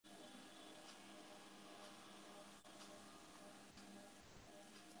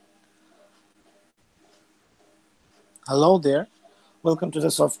Hello there. Welcome to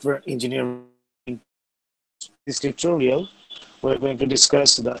the Software Engineering Podcast. In this tutorial, we're going to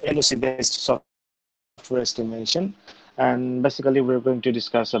discuss the LOC-based software estimation, and basically we're going to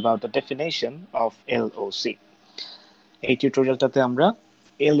discuss about the definition of LOC. এই টিউটোরিয়ালটাতে আমরা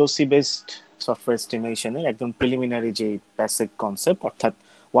LOC based software estimation এর একদম preliminary যে basic concept অর্থাৎ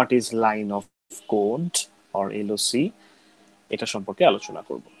what is line of code or LOC এটা সম্পর্কে আলোচনা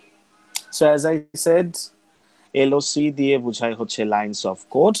করব। So as I said LOC দিয়ে বোঝায় হচ্ছে lines of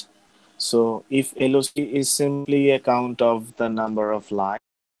code. So if LOC is simply a count of the number of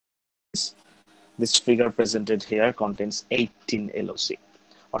lines, this figure presented here contains 18 LOC.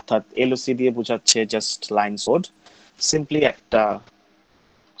 অর্থাৎ LOC দিয়ে বোঝাচ্ছে just lines code. Simply একটা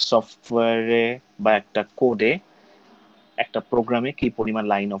সফটওয়্যারে বা একটা কোডে একটা প্রোগ্রামে কি পরিমাণ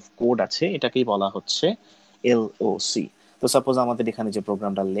লাইন অফ কোড আছে এটাকেই বলা হচ্ছে LOC। তো সাপোজ আমাদের এখানে যে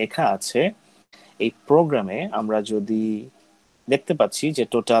প্রোগ্রামটা লেখা আছে এই প্রোগ্রামে আমরা যদি দেখতে পাচ্ছি যে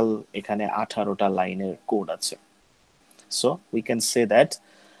টোটাল এখানে 18টা লাইনের কোড আছে। So we can say that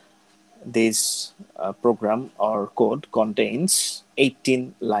this programme or code contains 18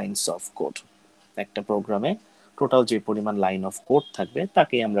 lines of code. একটা প্রোগ্রামে টোটাল যে পরিমাণ লাইন অফ কোড থাকবে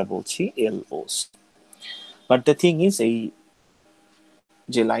তাকে আমরা বলছি LOC। But the thing is এই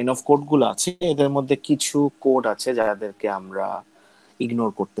যে লাইন অফ কোড গুলো আছে এদের মধ্যে কিছু কোড আছে যাদেরকে আমরা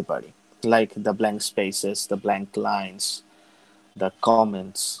ইগনোর করতে পারি, like the blank spaces, the blank lines, the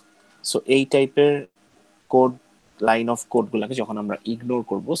comments. So এই টাইপের কোড লাইন অফ কোড গুলাকে যখন আমরা ইগনোর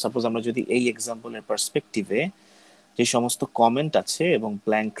করব, সাপোজ আমরা যদি এই এক্সাম্পলের পার্সপেক্টিভে যে সমস্ত কমেন্ট আছে এবং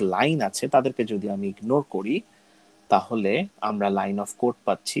ব্ল্যাঙ্ক লাইন আছে তাদেরকে যদি আমি ইগনোর করি তাহলে আমরা লাইন অফ কোড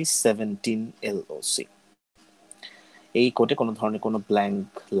পাচ্ছি 17 LOC। এই কোডে কোনো ধরনের কোনো ব্ল্যাঙ্ক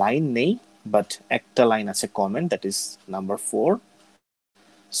লাইন নেই, বাট একটা লাইন আছে comment, that is number 4।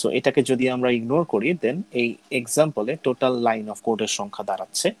 So এটাকে যদি আমরা ইগনোর করি দেন এই এক্সাম্পলে টোটাল লাইন অফ কোডের সংখ্যা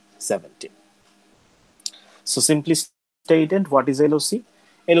দাঁড়াচ্ছে 17। So simply stated, what is LOC?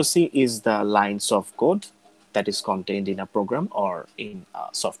 LOC is the lines of code that is contained in a program or in a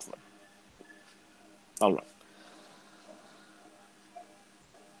software. All right.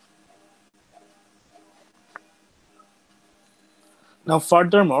 Now,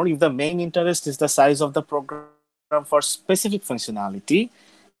 furthermore, if the main interest is the size of the program for specific functionality,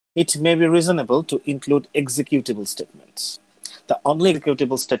 it may be reasonable to include executable statements. The only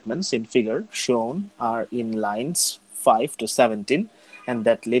executable statements in figure shown are in lines 5 to 17, and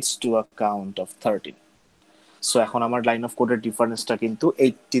that leads to a count of 13. So এখন আমার line of কোডের ডিফারেন্সটা কিন্তু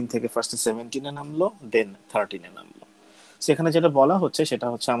 18 থেকে ফার্স্টে 17 এ নামলো, দেন 13 এ নামলো। So এখানে যেটা বলা হচ্ছে সেটা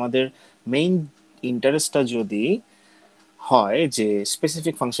হচ্ছে আমাদের মেইন ইন্টারেস্টটা যদি হয় যে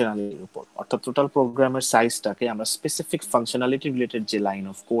স্পেসিফিক ফাংশনালিটির উপর, অর্থাৎ টোটাল প্রোগ্রামের সাইজটাকে আমরা স্পেসিফিক ফাংশনালিটি রিলেটেড যে লাইন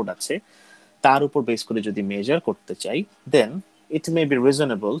অফ কোড আছে তার উপর বেস করে যদি মেজার করতে চাই, দেন it may be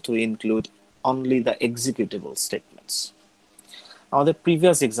reasonable to include only the executable statements. আমাদের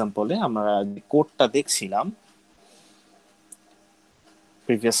প্রিভিয়াস এক্সাম্পলে আমরা যে কোডটা দেখছিলাম,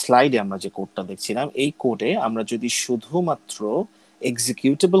 প্রিভিয়াস স্লাইডে আমরা যে কোডটা দেখছিলাম, এই কোডে আমরা যদি শুধুমাত্র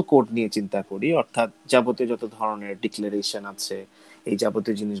এক্সিকিউটেবল কোড নিয়ে চিন্তা করি, অর্থাৎ যাবতীয় যত ধরনের ডিক্লারেশন আছে এই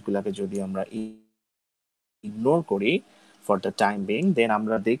যাবতীয় জিনিসগুলোকে যদি আমরা ইগনোর করি ফর দ্য টাইম বিং, দেন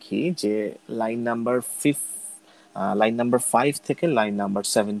আমরা দেখি যে লাইন নাম্বার 5 থেকে লাইন নাম্বার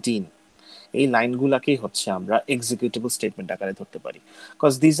 17 এই লাইনগুলোকেই হচ্ছে আমরা এক্সিকিউটেবল স্টেটমেন্ট আকারে ধরতে পারি,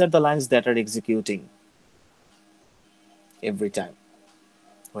 because this are the lines that R executing every time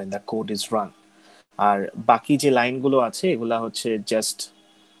when the code is run. আর বাকি যে লাইনগুলো আছে এগুলা হচ্ছে জাস্ট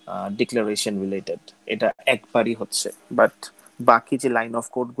ডিক্লারেশন রিলেটেড, এটা একবারই হচ্ছে। বাট বাকি যে লাইন অফ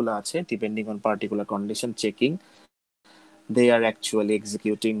কোড গুলো আছে depending on particular condition checking, they are actually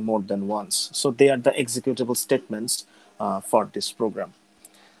executing more than once. So they are the executable statements for this program.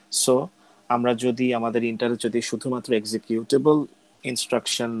 So আমরা যদি আমাদের ইন্টারেস্ট যদি শুধুমাত্র এক্সিকিউটেবল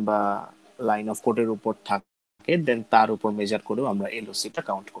ইনস্ট্রাকশন বা লাইন অফ কোডের উপর থাকে, দেন তার উপর মেজার করেও আমরা এলওসিটা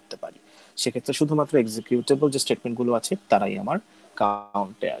কাউন্ট করতে পারি। সেক্ষেত্রে শুধুমাত্র এক্সিকিউটেবল যে স্টেটমেন্টগুলো আছে তারাই আমার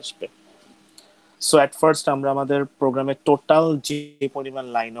কাউন্টে আসবে। সো অ্যাট ফার্স্ট আমরা আমাদের প্রোগ্রামের টোটাল যে পরিমাণ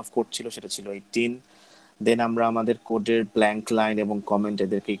লাইন অফ কোড ছিল সেটা ছিল 18। দেন আমরা আমাদের কোডের ব্ল্যাঙ্ক লাইন এবং কমেন্ট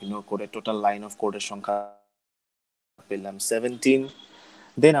এদেরকে ইগনোর করে টোটাল লাইন অফ কোডের সংখ্যা পেলাম 17।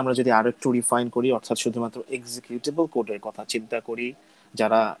 দেন আমরা যদি আরো একটু রিফাইন করি, অর্থাৎ শুধুমাত্র এক্সিকিউটেবল কোডের কথা চিন্তা করি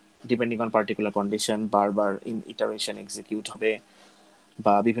যারা ডিপেন্ডিং অন পার্টিকুলার কন্ডিশন বারবার ইন ইটারেশন এক্সিকিউট হবে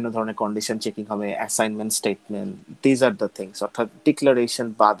বা বিভিন্ন ধরনের কন্ডিশন চেকিং হবে, assignment statement, these are the things. অর্থাৎ ডিক্লারেশন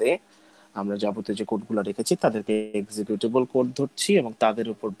বাদে আমরা যাবতীয় যে কোডগুলো রেখেছি তাদেরকে এক্সিকিউটেবল কোড ধরছি এবং তাদের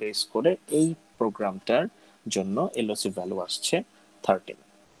উপর বেস করে এই প্রোগ্রামটার জন্য এলওসি ভ্যালু আসছে 13।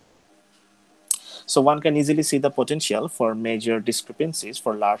 So one can easily see the potential for major discrepancies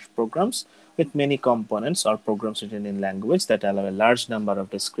for large programs with many components or programs written in language that allow a large number of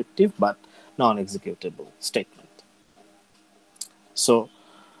descriptive but non-executable statement. So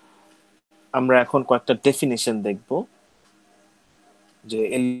আমরা এখন কয়েকটা definition দেখব যে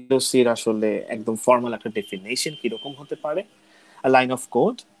LOC এর আসলে একদম formal একটা definition কি রকম হতে পারে। A line of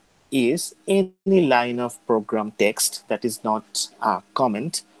code is any line of program text that is not a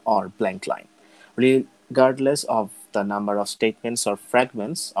comment or blank line, regardless of the number of statements or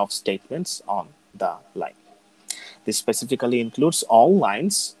fragments of statements on the line. This specifically includes all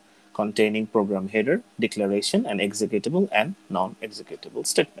lines containing program header, declaration, and executable and non-executable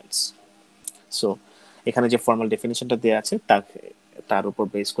statements. So এখানে যে formal ডেফিনিশনটা দেওয়া আছে তার উপর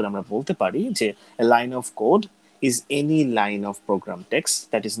base করে আমরা বলতে পারি যে line of code is any line of programme text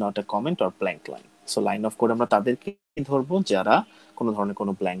that is not a comment or blank line. So line of code আমরা তাদেরকে ধরবো যারা কোনো ধরনের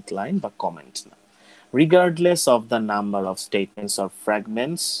কোনো ব্ল্যাঙ্ক লাইন বা কমেন্ট না, regardless of the number of statements or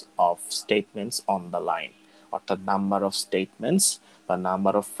fragments of statements on the line। অর্থাৎ নাম্বার অফ স্টেটমেন্টস বা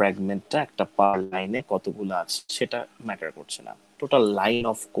নাম্বার অফ ফ্র্যাগমেন্টটা একটা পার লাইনে কতগুলো আছে সেটা ম্যাটার করছে না, টোটাল লাইন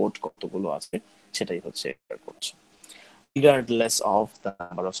অফ কোড কতগুলো আছে সেটাই হচ্ছে ম্যাটার করছে, regardless of the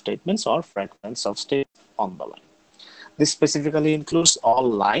number of statements or fragments of statements on the line. This specifically includes all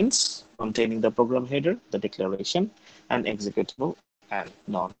lines containing the program header, the declaration, and executable and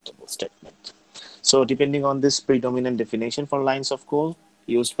non-executable statement. So depending on this predominant definition for lines of code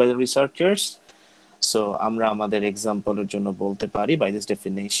used by the researchers, so আমরা আমাদের এক্সাম্পলের জন্য বলতে পারি by this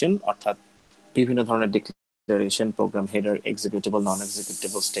definition অর্থাৎ বিভিন্ন ধরনের declaration, program header, executable, non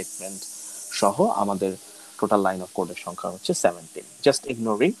executable statement সহ আমাদের টোটাল লাইন অফ কোডের সংখ্যা হচ্ছে 17, just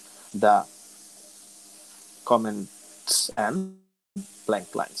ignoring the comments and blank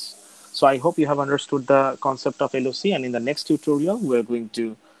lines. So I hope you have understood the concept of LOC, and in the next tutorial we're going to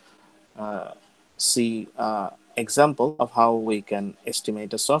see example of how we can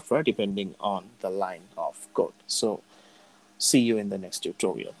estimate a software depending on the line of code. So see you in the next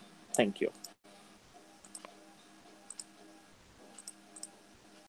tutorial. Thank you.